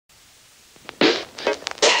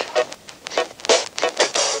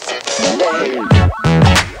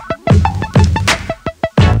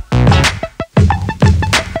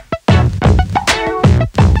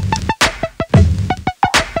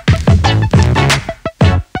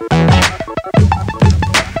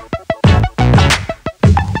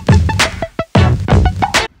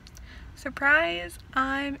Surprise!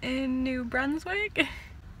 I'm in New Brunswick.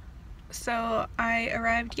 So I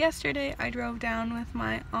arrived yesterday. I drove down with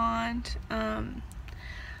my aunt. I'm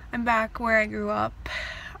back where I grew up.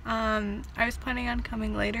 I was planning on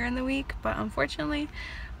coming later in the week, but unfortunately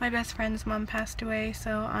my best friend's mom passed away,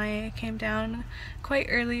 so I came down quite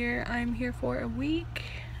earlier. I'm here for a week.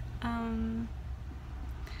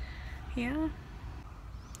 Yeah.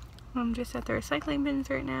 I'm just at the recycling bins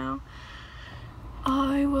right now.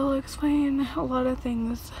 I will explain a lot of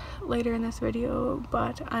things later in this video,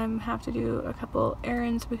 but I have to do a couple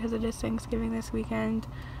errands because it is Thanksgiving this weekend.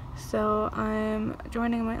 So I'm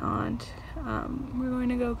joining my aunt. We're going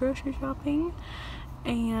to go grocery shopping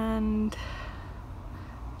and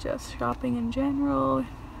just shopping in general,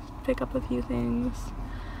 pick up a few things.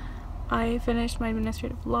 I finished my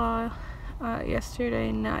administrative law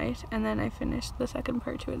yesterday night, and then I finished the second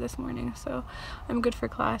part to it this morning, so I'm good for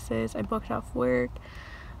classes. I booked off work.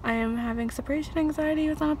 I am having separation anxiety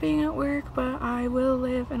with not being at work, but I will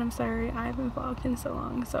live, and I'm sorry I haven't vlogged in so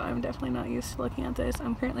long, so I'm definitely not used to looking at this.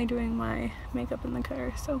 I'm currently doing my makeup in the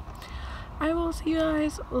car, so I will see you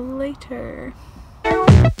guys later.